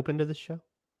my open to this show?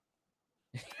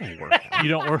 You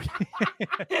don't work.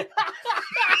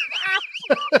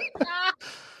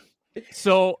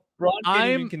 So Ron didn't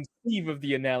even conceive of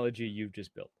the analogy you've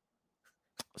just built.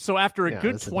 So after a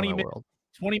good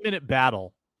 20-minute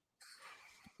battle,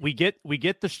 we get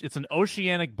it's an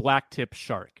oceanic blacktip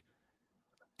shark,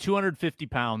 250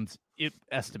 pounds,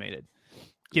 estimated.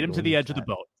 Get him to the edge of the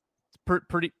boat. It's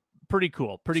pretty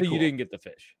cool. So you didn't get the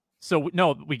fish. So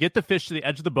no, we get the fish to the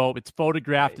edge of the boat. It's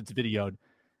photographed. Right. It's videoed.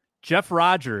 Jeff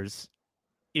Rogers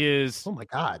is, oh my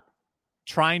God,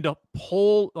 trying to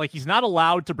pull, he's not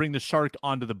allowed to bring the shark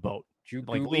onto the boat.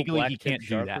 Legally he can't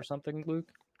do that or something,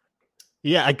 Luke.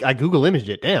 Yeah, I Google imaged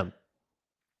it. Damn.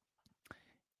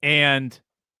 And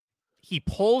he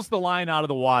pulls the line out of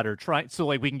the water, so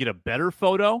we can get a better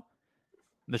photo.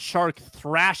 The shark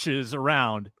thrashes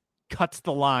around, cuts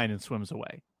the line, and swims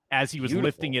away as he was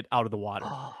lifting it out of the water.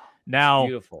 Now,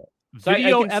 beautiful. So I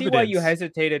can see why you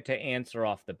hesitated to answer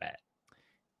off the bat.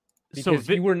 Because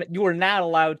you were not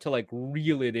allowed to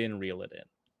reel it in.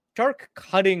 Shark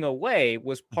cutting away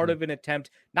was part of an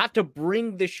attempt not to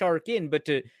bring the shark in, but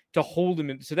to hold him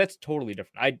in. So that's totally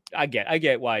different. I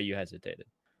get why you hesitated.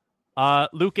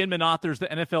 Luke Inman authors the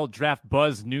NFL Draft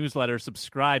Buzz newsletter.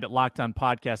 Subscribe at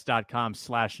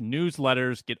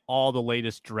lockedonpodcast.com/newsletters. Get all the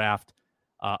latest draft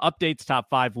updates, top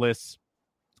 5 lists,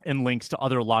 and links to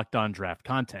other Locked On Draft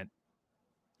content.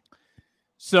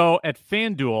 So at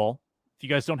FanDuel, if you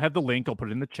guys don't have the link, I'll put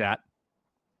it in the chat.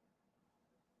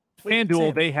 Wait, FanDuel,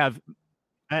 Sam, they have...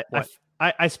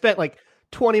 I spent like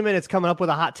 20 minutes coming up with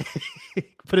a hot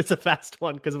take, but it's a fast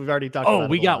one because we've already talked about it.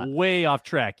 We got way off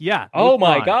track. Yeah. Oh Luke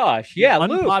my Vaughn. gosh. Yeah,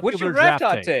 Luke, what's your draft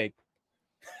hot take?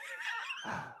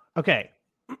 Okay.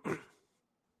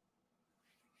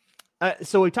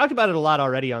 So we talked about it a lot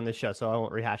already on this show, so I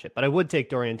won't rehash it. But I would take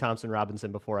Dorian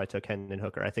Thompson-Robinson before I took Hendon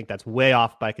Hooker. I think that's way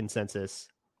off by consensus.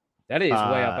 That is way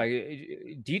off.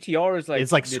 DTR is like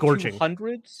it's like scorching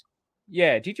 200s.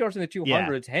 Yeah, DTR's in the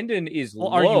 200s. Yeah. Hendon is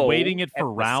low. Are you weighting it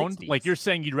for round? 60s. Like you're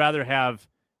saying you'd rather have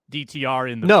DTR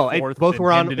in the fourth? Both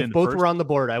were on. If both were on the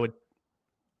board, I would.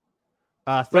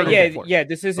 But yeah.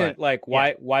 This isn't like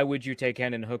why would you take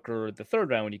Hendon Hooker the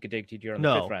third round when you could take DTR in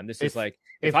the fifth round? This is like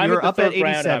if you're up at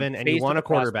 87 and you want a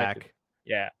quarterback.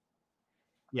 Yeah,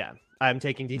 I'm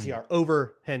taking DTR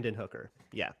over Hendon Hooker.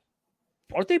 Yeah,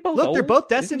 aren't they both? Look, they're both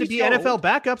destined to be NFL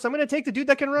backups. I'm going to take the dude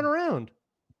that can run around.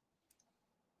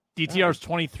 DTR's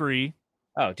 23.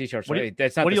 Oh, DTR's 20.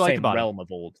 That's not the same realm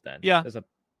of old then. Yeah.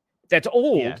 That's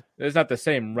old. Yeah. It's not the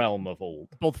same realm of old.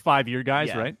 Both 5-year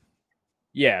guys, right?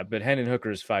 Yeah, but Hendon Hooker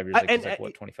is 5 years. He's like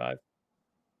what, 25?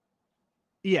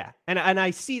 Yeah, and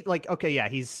I see like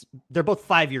they're both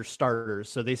 5-year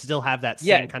starters, so they still have that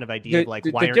same kind of idea of like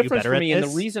why aren't you better at this? And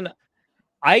the reason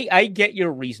I get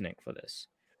your reasoning for this.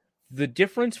 The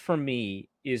difference for me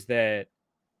is that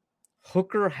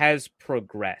Hooker has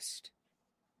progressed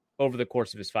over the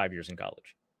course of his 5 years in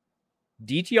college.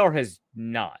 DTR has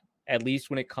not, at least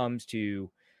when it comes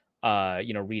to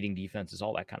reading defenses,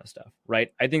 all that kind of stuff,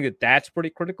 right? I think that's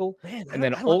pretty critical. Man, and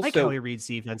then I also like how he reads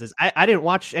defenses. I didn't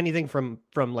watch anything from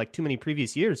like too many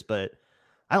previous years, but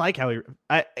I like how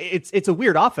it's a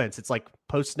weird offense. It's like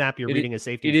post snap you're reading a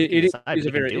safety. It is a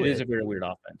very weird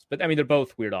offense. But I mean they're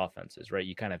both weird offenses, right?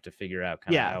 You kind of have to figure out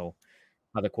how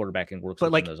the quarterbacking works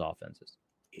within those offenses.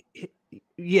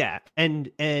 Yeah,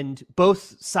 and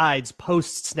both sides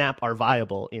post snap are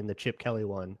viable in the Chip Kelly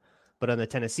one, but on the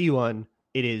Tennessee one,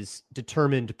 it is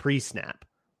determined pre snap,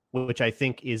 which I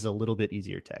think is a little bit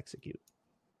easier to execute.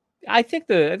 I think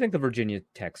the Virginia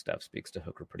Tech stuff speaks to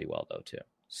Hooker pretty well though too.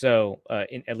 So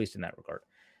at least in that regard.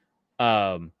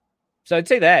 So I'd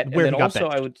say that, and then also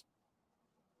benched. I would,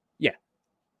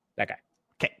 that guy.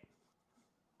 Okay.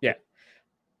 Yeah.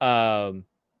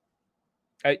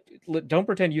 Don't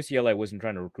pretend UCLA wasn't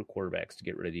trying to recruit quarterbacks to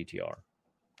get rid of DTR.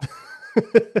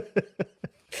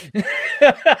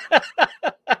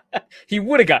 He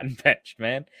would have gotten benched,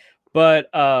 man. But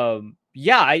I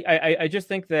just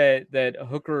think that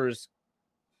Hooker's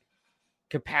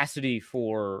capacity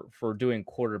for doing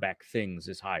quarterback things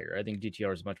is higher. I think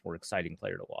DTR is a much more exciting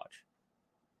player to watch.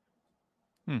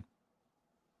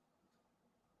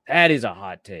 That is a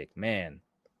hot take, man.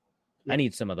 I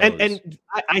need some of those. And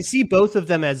I see both of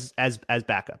them as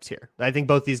backups here. I think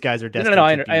both these guys are destined. No,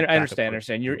 I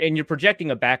understand. You're projecting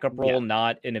a backup role,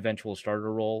 not an eventual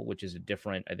starter role, which is a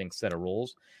different, I think, set of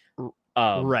roles.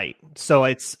 Right. So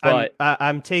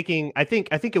I'm taking. I think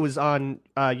it was on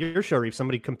your show, Reef.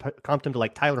 Somebody comped him to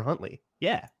like Tyler Huntley.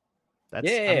 Yeah. I'm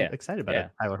excited about it.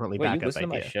 Tyler Huntley backup you listen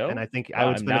idea. To my show? And I think I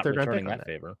would spend a third round pick on that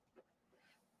favor.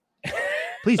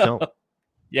 Please don't.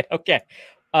 Yeah. Okay.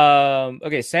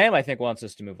 Okay. Sam, I think wants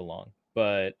us to move along,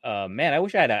 but man, I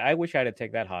wish I had to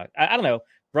take that hot. I don't know.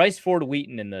 Bryce Ford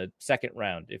Wheaton in the second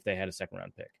round if they had a second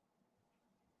round pick.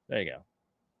 There you go.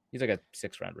 He's like a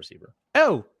 6th round receiver.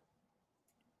 Oh,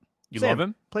 you Sam, love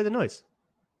him? Play the noise.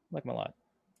 I like him a lot.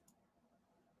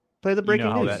 Play the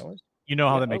breaking news. You know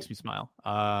how that makes me smile.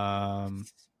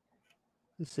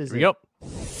 This is here we go.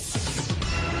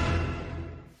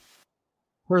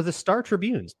 For the Star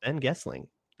Tribune's Ben Gessling,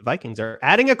 the Vikings are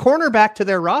adding a cornerback to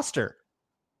their roster.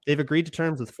 They've agreed to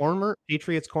terms with former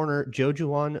Patriots corner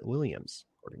Joejuan Williams,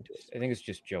 according to us. I think it's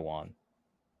just Joejuan.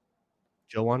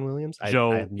 Joejuan Williams?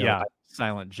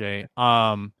 Silent J.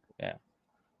 Yeah.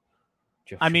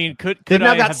 I mean, could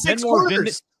I have been more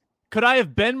could I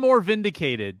have been more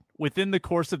vindicated within the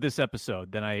course of this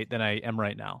episode than I am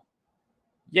right now?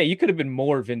 Yeah, you could have been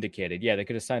more vindicated. Yeah, they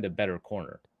could have signed a better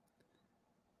corner.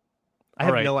 I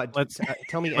have no idea.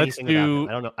 Tell me anything about him.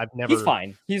 I don't know. I've never. He's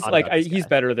fine. He's he's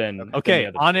better than.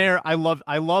 Okay, on air. I love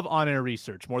on air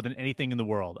research more than anything in the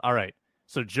world. All right,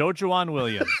 so Joejuan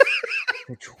Williams.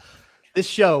 This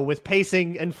show with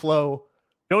pacing and flow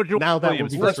Joejuan now that will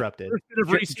Williams. be disrupted.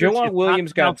 Joejuan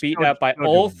Williams got beat up by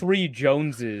all Joejuan. 3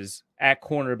 Joneses at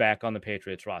cornerback on the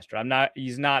Patriots roster.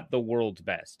 He's not the world's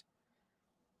best.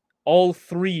 All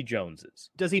 3 Joneses.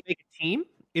 Does he make a team?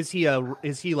 Is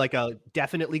he like a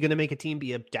definitely going to make a team,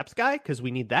 be a depth guy? Because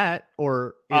we need that.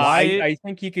 Or I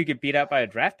think he could get beat out by a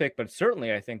draft pick, but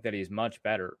certainly I think that he's much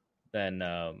better than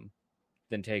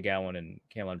Tay Gowan and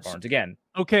Kalen Barnes. Again,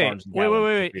 okay. Barnes and Wait.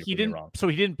 Gowan, He didn't. So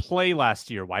he didn't play last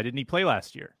year. Why didn't he play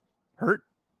last year? Hurt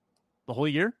the whole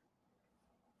year?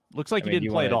 Looks like he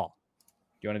didn't play at all.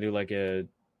 Do you want to do like a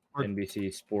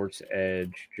NBC Sports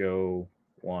Edge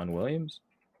Joejuan Williams?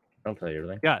 I'll tell you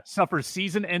everything. Yeah, suffers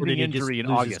season-ending injury in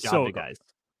August. So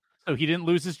he didn't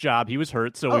lose his job. He was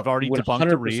hurt. So we've already debunked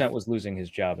the reef. 100% was losing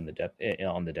his job in the depth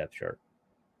on the depth chart.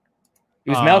 It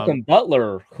was Malcolm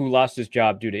Butler who lost his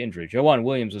job due to injury. Joejuan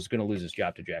Williams was going to lose his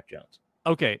job to Jack Jones.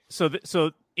 Okay, so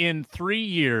in 3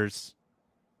 years,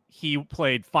 he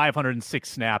played 506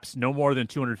 snaps, no more than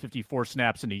 254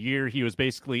 snaps in a year. He was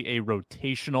basically a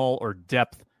rotational or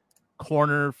depth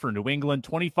corner for New England.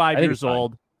 25 years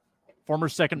old. Former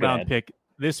second-round pick.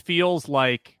 This feels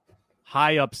like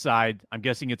high upside. I'm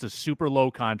guessing it's a super low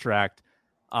contract.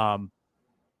 But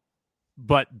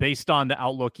based on the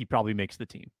outlook, he probably makes the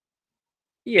team.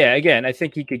 Yeah, again, I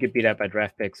think he could get beat out by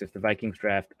draft picks. If the Vikings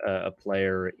draft a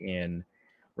player in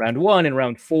round 1 and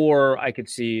round 4, I could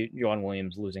see Joejuan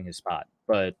Williams losing his spot.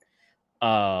 But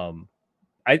I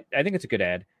think it's a good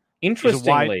ad.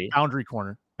 Interestingly, he's a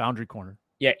wide boundary corner.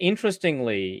 Yeah,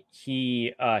 interestingly,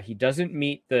 he doesn't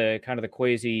meet the kind of the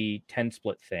quasi 10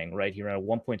 split thing, right? He ran a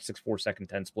 1.64 second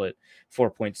 10 split,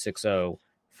 4.60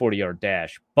 40-yard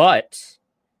dash, but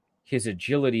his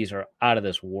agilities are out of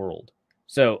this world.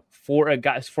 So for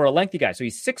a lengthy guy, so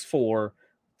he's 6'4",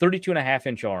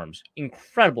 32.5-inch arms,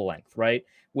 incredible length, right?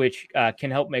 Which can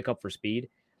help make up for speed.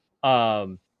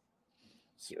 For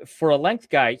a length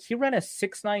guy, he ran a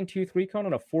 6.923 cone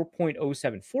on a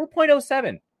 4.07.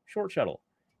 4.07 short shuttle.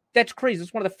 That's crazy.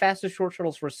 It's one of the fastest short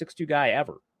shuttles for a 6'2" guy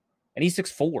ever. And he's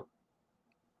 6'4".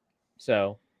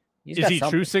 So is he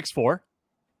true 6'4"?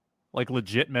 Like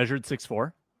legit measured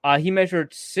 6'4"? He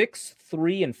measured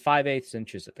 6'3" and 5/8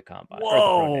 inches at the combine.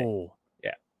 Whoa.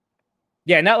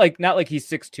 Yeah, not like he's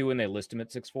 6'2" and they list him at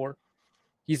 6'4".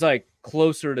 He's like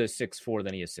closer to 6'4"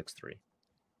 than he is 6'3".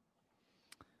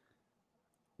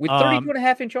 With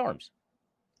 32.5-inch arms.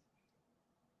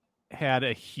 Had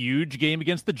a huge game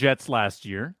against the Jets last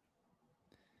year.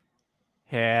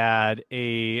 Had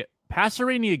a passer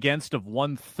rating against of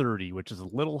 130, which is a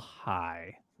little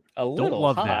high. A little Don't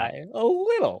love high. that. A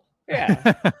little.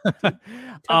 Yeah.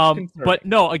 But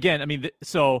no, again, I mean,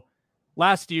 so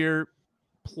last year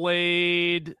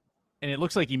played, and it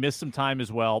looks like he missed some time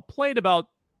as well, played about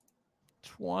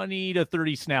 20 to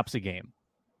 30 snaps a game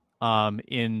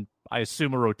in, I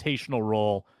assume, a rotational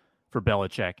role for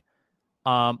Belichick.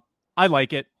 I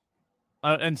like it.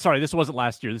 And sorry, this wasn't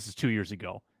last year. This is 2 years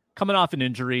ago. Coming off an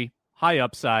injury, high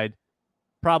upside,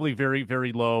 probably very,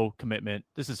 very low commitment.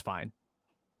 This is fine.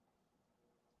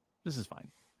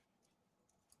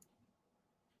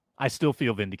 I still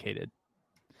feel vindicated.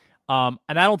 And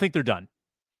I don't think they're done.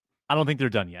 I don't think they're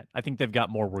done yet. I think they've got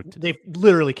more work to do. They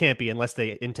literally can't be unless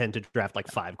they intend to draft like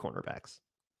 5 cornerbacks.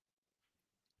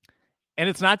 And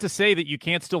it's not to say that you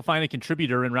can't still find a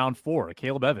contributor in round 4, a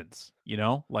Caleb Evans. You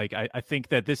know, like I think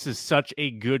that this is such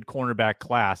a good cornerback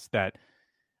class that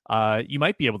you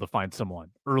might be able to find someone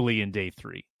early in day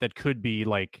 3 that could be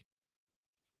like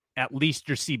at least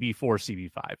your CB4,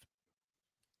 CB5.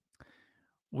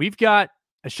 We've got,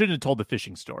 I shouldn't have told the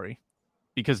fishing story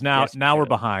because now we're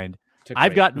behind.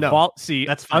 I've got,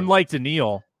 that's fine. Unlike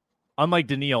Danielle,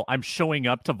 I'm showing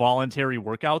up to voluntary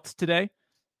workouts today.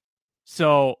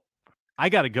 So I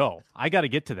got to go. I got to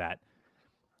get to that.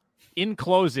 In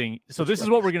closing, so this is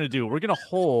what we're going to do. We're going to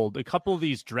hold a couple of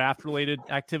these draft-related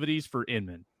activities for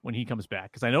Inman when he comes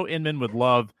back, because I know Inman would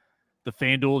love the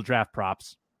FanDuel draft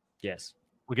props. Yes.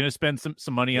 We're going to spend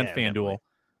some money on FanDuel.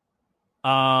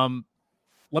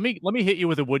 Let me hit you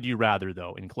with a would you rather,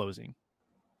 though, in closing.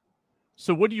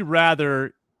 So would you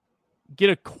rather get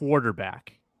a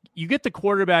quarterback? You get the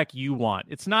quarterback you want.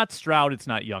 It's not Stroud, it's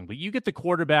not Young, but you get the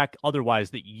quarterback otherwise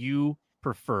that you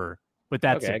prefer. But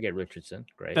that's it. I get Richardson.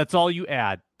 Great. That's all you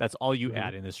add. That's all you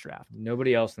add in this draft.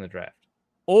 Nobody else in the draft.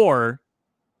 Or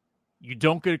you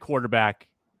don't get a quarterback,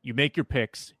 you make your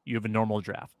picks, you have a normal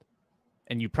draft,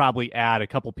 and you probably add a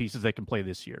couple pieces that can play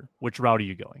this year. Which route are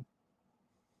you going?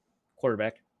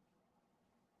 Quarterback.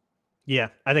 Yeah,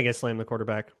 I think I slammed the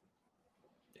quarterback.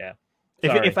 Yeah.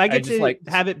 If I get to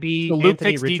have it be so Luke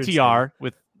Anthony takes Richardson. DTR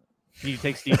he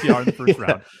takes DTR in the first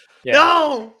round. Yeah.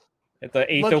 No! At the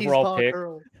 8th Monkey's overall paw pick.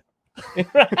 curl.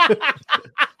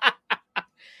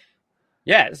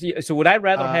 Yeah. So would I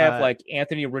rather have like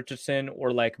Anthony Richardson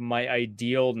or like my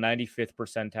ideal 95th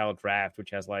percentile draft, which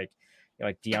has like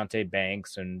Deonte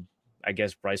Banks and I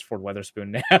guess Bryce Ford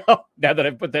Weatherspoon now that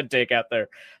I've put that take out there.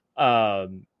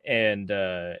 And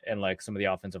like some of the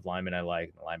offensive linemen I like,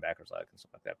 and the linebackers I like, and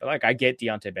stuff like that. But like I get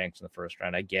Deonte Banks in the first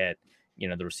round. I get,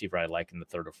 the receiver I like in the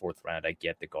third or fourth round. I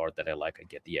get the guard that I like. I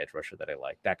get the edge rusher that I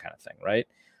like, that kind of thing. Right.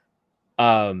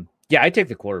 Yeah, I take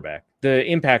the quarterback. The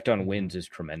impact on wins is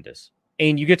tremendous.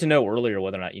 And you get to know earlier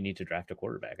whether or not you need to draft a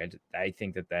quarterback. I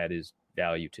think that is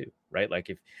value too, right?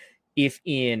 Like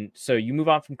so you move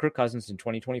on from Kirk Cousins in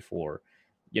 2024,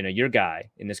 your guy,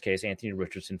 in this case, Anthony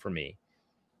Richardson for me,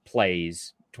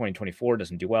 plays 2024,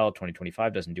 doesn't do well,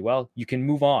 2025 doesn't do well. You can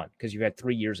move on because you've had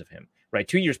 3 years of him, right?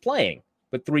 2 years playing,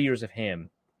 but 3 years of him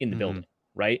in the building,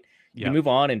 right? Yep. You move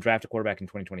on and draft a quarterback in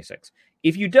 2026.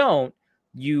 If you don't,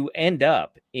 you end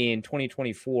up in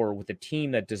 2024 with a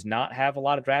team that does not have a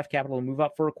lot of draft capital to move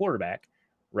up for a quarterback,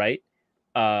 right?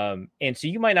 And so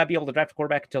you might not be able to draft a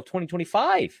quarterback until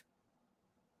 2025,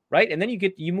 right? And then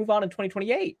you move on in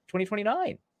 2028,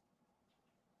 2029.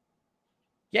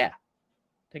 Yeah.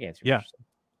 Take answer. Yeah.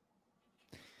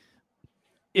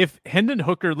 If Hendon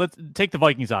Hooker, let's take the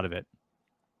Vikings out of it.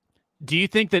 Do you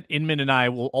think that Inman and I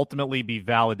will ultimately be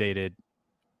validated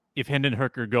if Hendon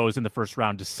Hooker goes in the first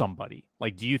round to somebody?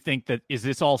 Like, do you think is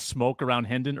this all smoke around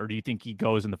Hendon, or do you think he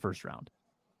goes in the first round?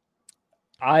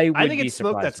 I think it's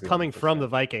smoke that's coming from the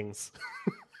Vikings.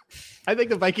 I think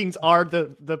the Vikings are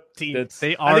the team.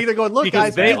 They are. I think they're going, look,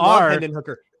 guys, they love Hendon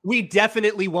Hooker. We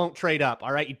definitely won't trade up.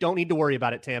 All right. You don't need to worry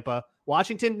about it, Tampa.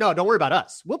 Washington, no, don't worry about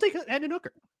us. We'll take Hendon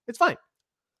Hooker. It's fine.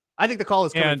 I think the call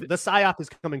is coming. The psyop is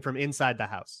coming from inside the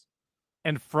house.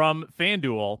 And from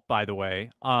FanDuel, by the way,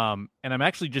 and I'm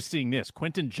actually just seeing this.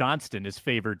 Quentin Johnston is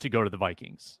favored to go to the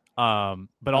Vikings.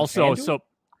 But also, FanDuel?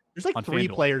 There's like 3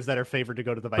 players that are favored to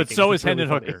go to the Vikings. But so is Hendon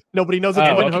Hooker. Nobody knows what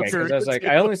Hendon Hooker.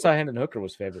 I only saw Hendon Hooker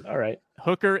was favored. All right.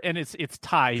 Hooker, and it's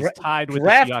tied. He's tied with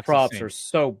draft the Seahawks. Props are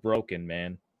so broken,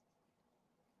 man.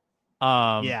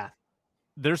 Yeah.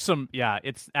 There's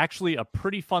it's actually a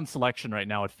pretty fun selection right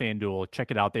now at FanDuel.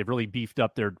 Check it out. They've really beefed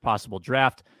up their possible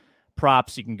draft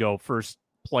props. You can go first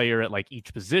player at like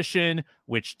each position,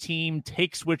 which team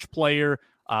takes which player,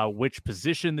 which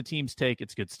position the teams take.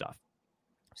 It's good stuff.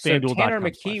 So Tanner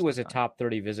McKee was a top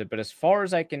 30 visit, but as far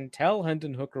as I can tell,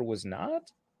 Hendon Hooker was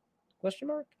not? Question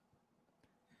mark?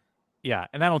 Yeah,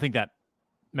 and I don't think that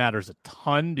matters a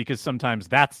ton because sometimes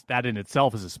that in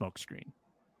itself is a smokescreen.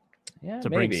 Yeah, to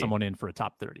bring someone in for a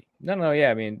top 30. No.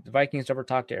 Yeah, I mean, the Vikings never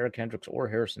talked to Eric Hendricks or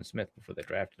Harrison Smith before they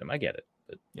drafted him. I get it.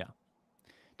 But yeah.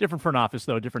 Different front office,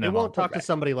 though. Different. They won't talk to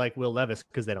somebody like Will Levis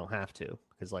because they don't have to.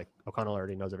 Because like O'Connell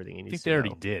already knows everything he needs to know. I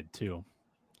think they already did too.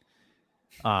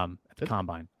 At the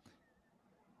combine.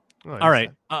 Oh, all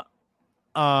right.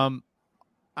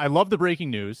 I love the breaking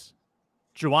news.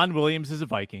 Joejuan Williams is a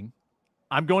Viking.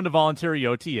 I'm going to voluntary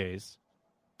OTAs,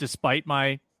 despite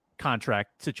my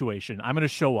contract situation. I'm going to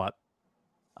show up.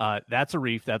 That's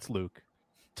Arif. That's Luke.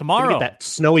 Tomorrow, get that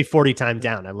snowy 40 time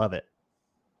down. I love it.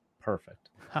 Perfect.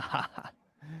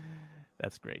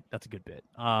 That's great. That's a good bit.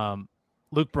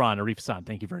 Luke Braun, Arif Hassan,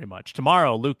 thank you very much.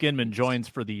 Tomorrow, Luke Inman joins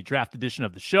for the draft edition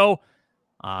of the show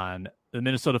on the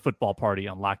Minnesota Football Party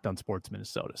on Locked On Sports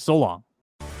Minnesota. So long.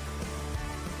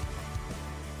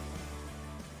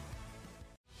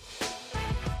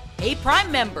 Hey,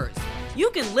 Prime members, you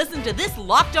can listen to this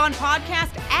Locked On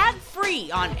podcast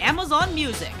ad-free on Amazon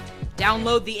Music.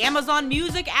 Download the Amazon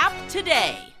Music app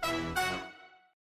today.